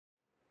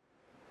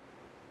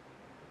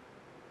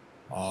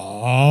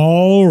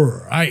All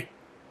right.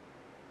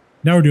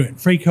 Now we're doing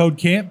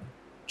freeCodeCamp,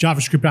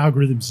 JavaScript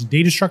algorithms and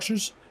data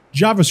structures,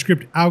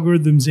 JavaScript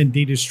algorithms and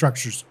data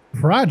structures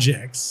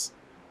projects,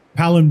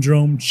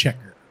 Palindrome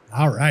checker.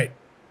 All right.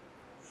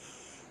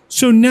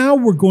 So now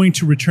we're going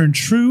to return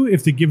true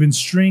if the given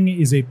string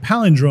is a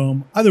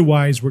palindrome.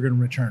 Otherwise, we're going to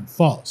return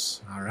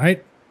false. All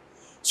right.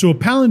 So a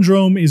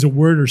palindrome is a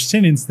word or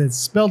sentence that's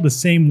spelled the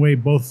same way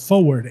both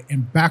forward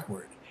and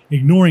backward,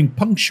 ignoring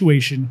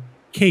punctuation,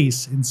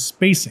 case, and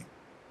spacing.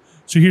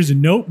 So here's a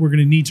note. We're going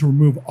to need to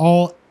remove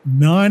all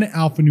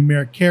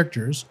non-alphanumeric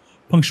characters,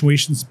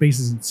 punctuation,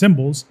 spaces, and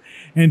symbols,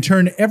 and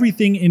turn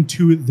everything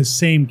into the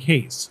same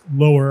case,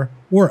 lower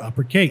or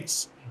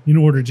uppercase, in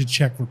order to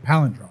check for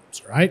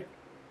palindromes, all right?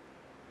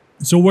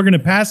 So we're going to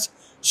pass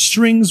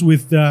strings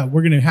with,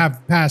 we're going to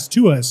have passed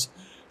to us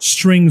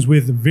strings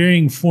with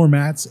varying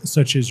formats,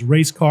 such as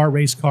race car,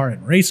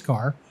 and race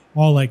car,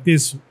 all like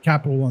this,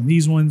 capital on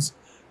these ones,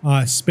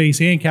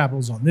 space and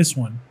capitals on this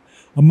one,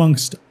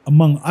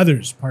 among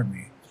others, pardon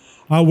me.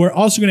 We're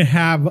also going to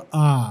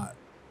have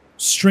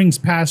strings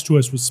passed to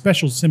us with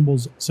special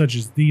symbols such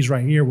as these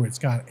right here, where it's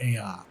got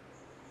a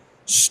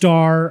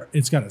star,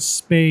 it's got a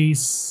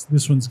space,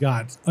 this one's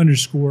got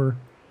underscore,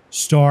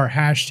 star,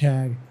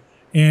 hashtag.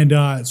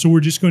 And so we're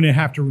just going to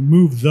have to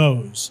remove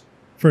those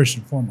first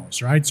and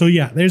foremost, right? So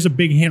yeah, there's a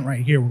big hint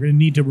right here. We're going to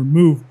need to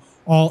remove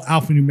all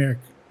alphanumeric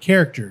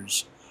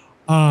characters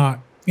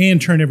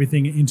and turn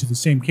everything into the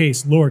same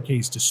case,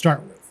 lowercase, to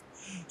start with.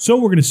 So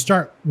we're going to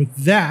start with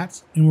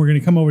that, and we're going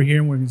to come over here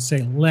and we're going to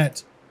say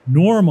let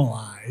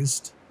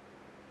normalized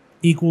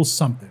equals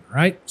something,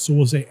 right? So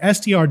we'll say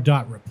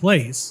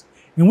str.replace,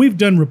 and we've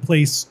done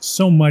replace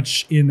so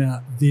much in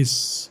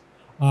this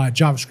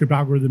JavaScript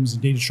algorithms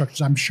and data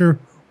structures. I'm sure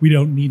we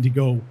don't need to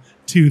go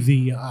to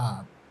the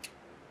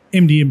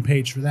MDM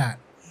page for that.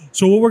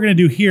 So what we're going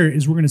to do here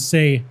is we're going to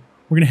say,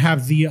 we're going to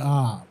have the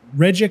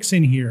regex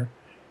in here,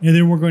 and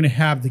then we're going to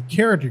have the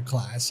character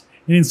class.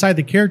 And inside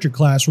the character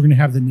class, we're going to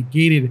have the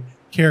negated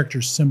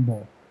character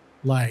symbol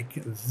like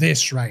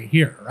this right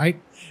here,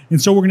 right?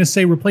 And so we're going to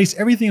say replace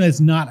everything that's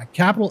not a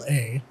capital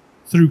A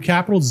through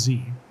capital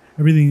Z,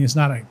 everything that's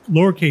not a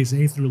lowercase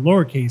a through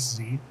lowercase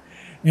z,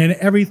 and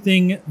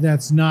everything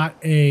that's not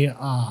a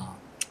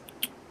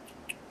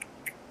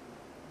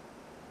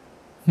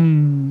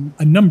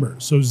number.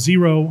 So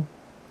zero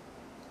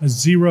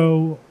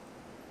through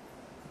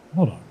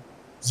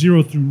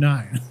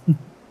 9.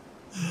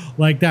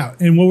 Like that.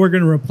 And what we're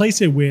going to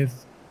replace it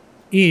with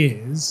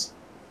is,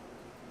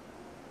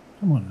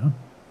 come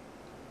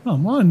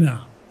on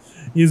now,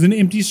 is an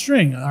empty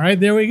string. All right,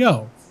 there we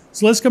go.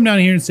 So let's come down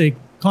here and say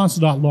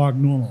console.log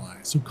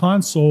normalized. So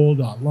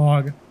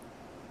console.log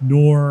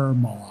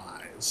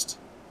normalized.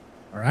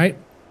 All right.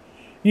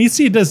 And you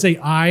see it does say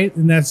I,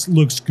 and that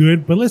looks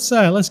good, but let's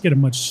get a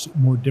much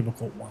more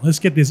difficult one. Let's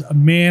get this a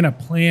man, a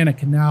plan, a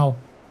canal,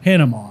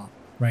 Panama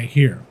right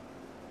here.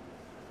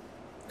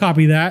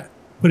 Copy that,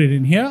 put it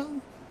in here,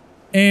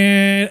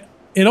 and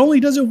it only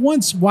does it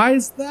once. Why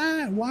is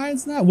that? Why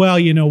is that? Well,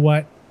 you know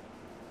what?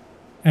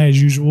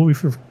 As usual,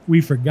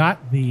 we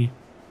forgot the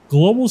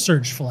global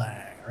search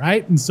flag,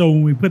 right? And so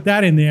when we put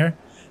that in there,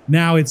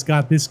 now it's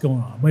got this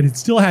going on, but it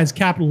still has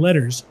capital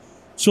letters.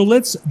 So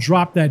let's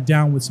drop that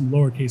down with some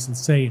lowercase.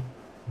 Let's say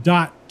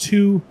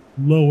 .to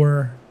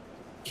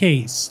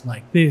lowercase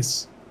like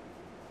this.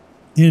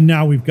 And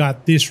now we've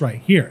got this right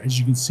here. As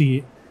you can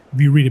see, if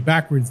you read it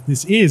backwards,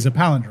 this is a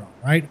palindrome,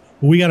 right?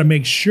 But we got to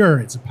make sure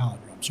it's a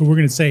palindrome. So we're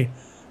going to say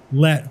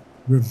let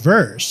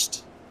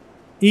reversed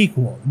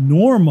equal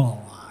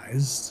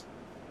normalized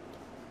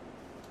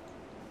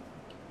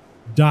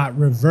dot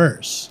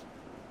reverse.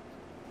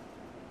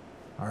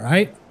 All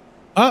right.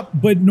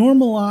 But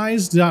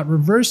normalized dot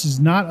reverse is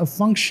not a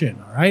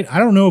function. All right. I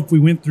don't know if we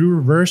went through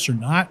reverse or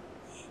not,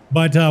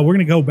 but we're going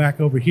to go back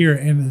over here.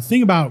 And the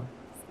thing about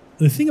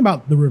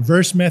the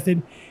reverse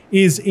method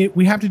is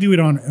we have to do it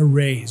on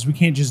arrays. We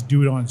can't just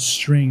do it on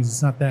strings.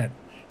 It's not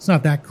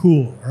that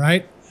cool. All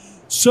right.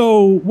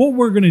 So what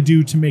we're going to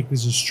do to make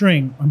this a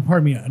string,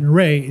 pardon me, an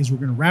array, is we're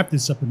going to wrap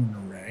this up in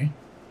an array.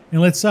 And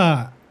let's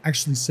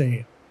actually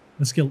say,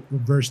 let's get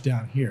reverse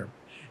down here.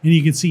 And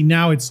you can see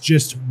now it's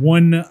just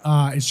one,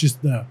 it's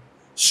just the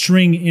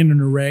string in an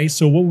array.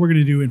 So what we're going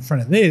to do in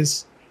front of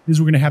this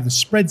is we're going to have the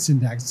spread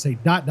syntax and say ...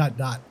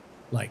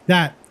 like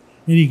that.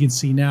 And you can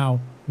see now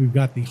we've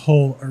got the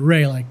whole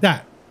array like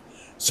that.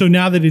 So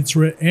now that it's,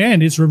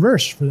 and it's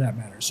reversed for that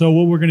matter. So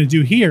what we're going to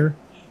do here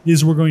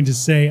is we're going to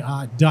say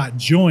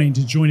 .join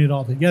to join it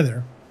all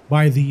together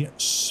by the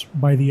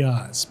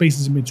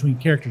spaces in between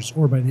characters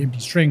or by the empty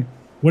string,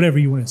 whatever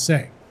you want to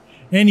say.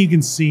 And you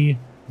can see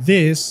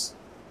this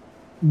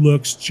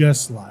looks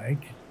just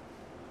like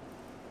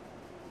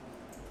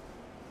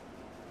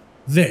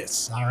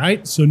this. All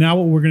right. So now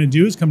what we're going to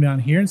do is come down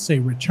here and say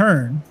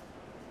return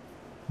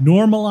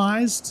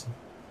normalized.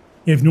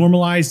 If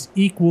normalized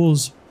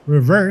equals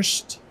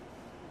reversed,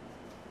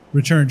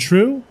 return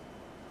true.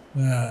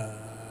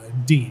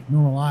 D,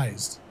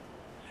 normalized.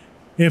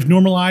 If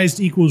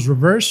normalized equals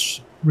reverse,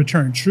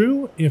 return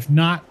true. If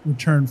not,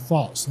 return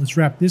false. Let's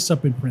wrap this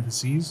up in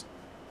parentheses.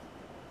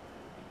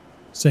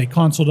 Say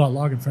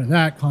console.log in front of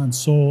that,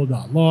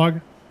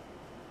 console.log.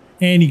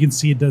 And you can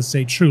see it does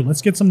say true.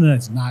 Let's get something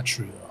that's not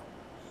true, though.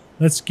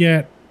 Let's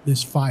get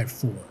this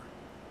 5.4.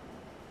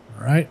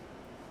 All right.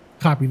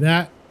 Copy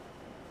that.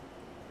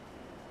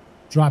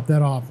 Drop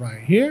that off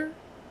right here.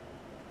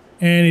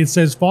 And it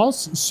says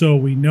false, so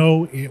we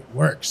know it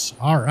works.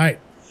 All right.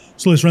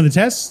 So let's run the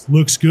test.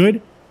 Looks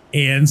good.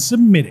 And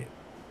submit it.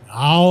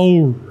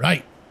 All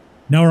right.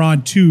 Now we're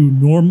on to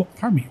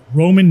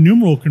Roman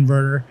numeral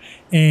converter.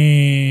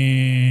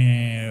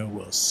 And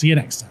we'll see you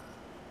next time.